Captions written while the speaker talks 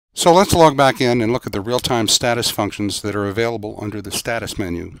So let's log back in and look at the real-time status functions that are available under the status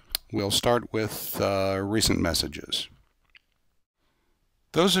menu. We'll start with recent messages.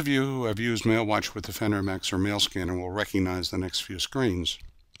 Those of you who have used MailWatch with Defender MX or Mail Scanner will recognize the next few screens.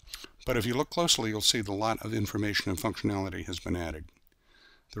 But if you look closely, you'll see that a lot of information and functionality has been added.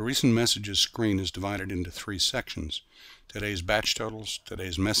 The recent messages screen is divided into 3 sections: today's batch totals,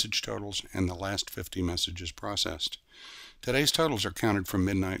 today's message totals, and the last 50 messages processed. Today's totals are counted from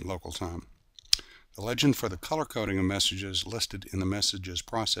midnight local time. The legend for the color coding of messages listed in the messages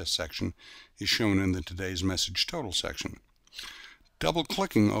processed section is shown in the today's message total section.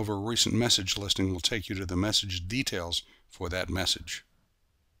 Double-clicking over a recent message listing will take you to the message details for that message.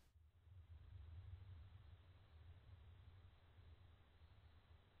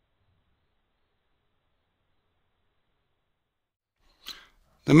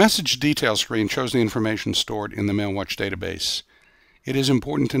 The message details screen shows the information stored in the MailWatch database. It is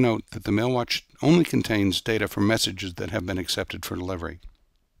important to note that the MailWatch only contains data for messages that have been accepted for delivery.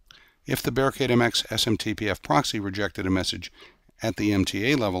 If the BarricadeMX SMTPF proxy rejected a message at the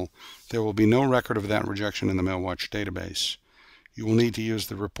MTA level, there will be no record of that rejection in the MailWatch database. You will need to use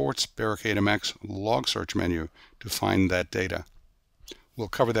the Reports BarricadeMX log search menu to find that data. We'll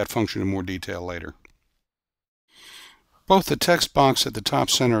cover that function in more detail later. Both the text box at the top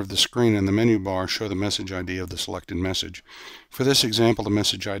center of the screen and the menu bar show the message ID of the selected message. For this example, the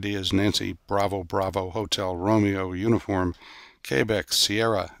message ID is Nancy Bravo Bravo Hotel Romeo Uniform Quebec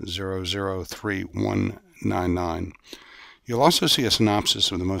Sierra 003199. You'll also see a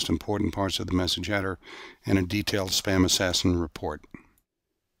synopsis of the most important parts of the message header and a detailed spam assassin report.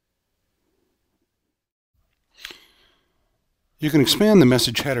 You can expand the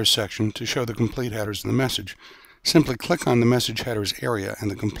message headers section to show the complete headers of the message. Simply click on the message headers area and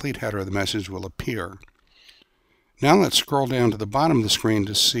the complete header of the message will appear. Now let's scroll down to the bottom of the screen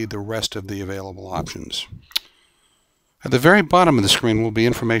to see the rest of the available options. At the very bottom of the screen will be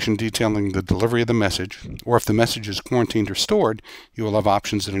information detailing the delivery of the message, or if the message is quarantined or stored, you will have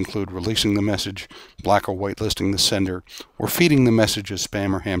options that include releasing the message, black or white listing the sender, or feeding the message as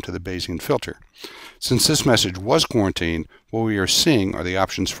spam or ham to the Bayesian filter. Since this message was quarantined, what we are seeing are the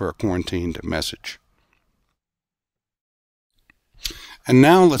options for a quarantined message. And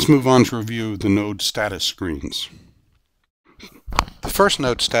now let's move on to review the node status screens. The first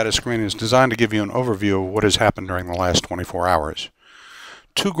node status screen is designed to give you an overview of what has happened during the last 24 hours.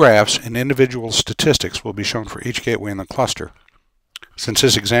 2 graphs and individual statistics will be shown for each gateway in the cluster. Since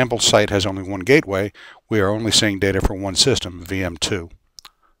this example site has only one gateway, we are only seeing data for one system, VM2.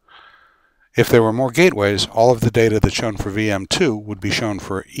 If there were more gateways, all of the data that's shown for VM2 would be shown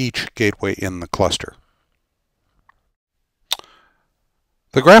for each gateway in the cluster.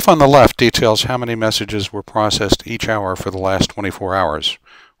 The graph on the left details how many messages were processed each hour for the last 24 hours,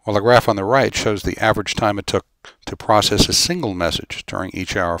 while the graph on the right shows the average time it took to process a single message during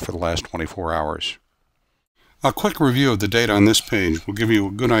each hour for the last 24 hours. A quick review of the data on this page will give you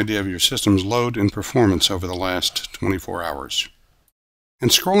a good idea of your system's load and performance over the last 24 hours.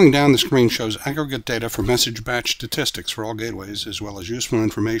 And scrolling down the screen shows aggregate data for message batch statistics for all gateways, as well as useful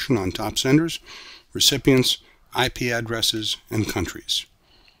information on top senders, recipients, IP addresses, and countries.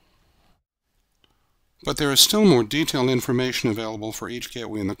 But there is still more detailed information available for each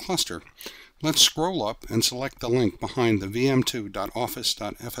gateway in the cluster. Let's scroll up and select the link behind the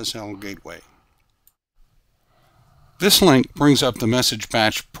vm2.office.fsl gateway. This link brings up the message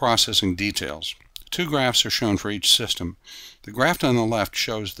batch processing details. 2 graphs are shown for each system. The graph on the left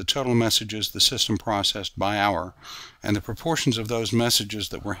shows the total messages the system processed by hour, and the proportions of those messages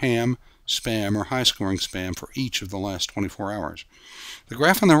that were ham, spam, or high-scoring spam for each of the last 24 hours. The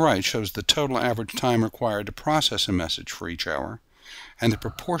graph on the right shows the total average time required to process a message for each hour, and the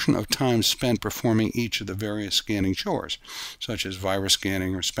proportion of time spent performing each of the various scanning chores, such as virus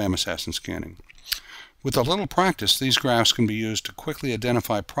scanning or spam assassin scanning. With a little practice, these graphs can be used to quickly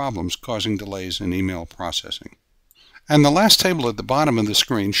identify problems causing delays in email processing. And the last table at the bottom of the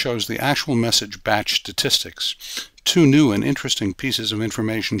screen shows the actual message batch statistics. 2 new and interesting pieces of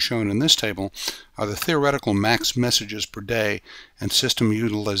information shown in this table are the theoretical max messages per day and system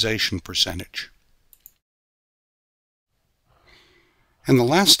utilization percentage. And the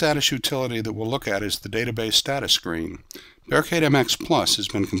last status utility that we'll look at is the database status screen. BarricadeMX Plus has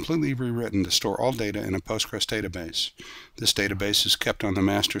been completely rewritten to store all data in a Postgres database. This database is kept on the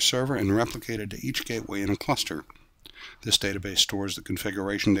master server and replicated to each gateway in a cluster. This database stores the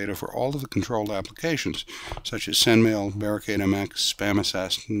configuration data for all of the controlled applications, such as SendMail, BarricadeMX, Spam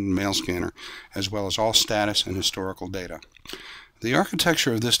Assassin, Mail Scanner, as well as all status and historical data. The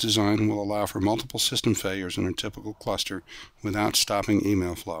architecture of this design will allow for multiple system failures in a typical cluster without stopping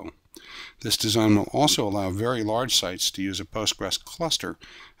email flow. This design will also allow very large sites to use a Postgres cluster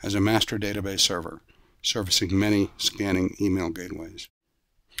as a master database server, servicing many scanning email gateways.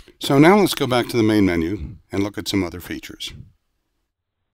 So now let's go back to the main menu and look at some other features.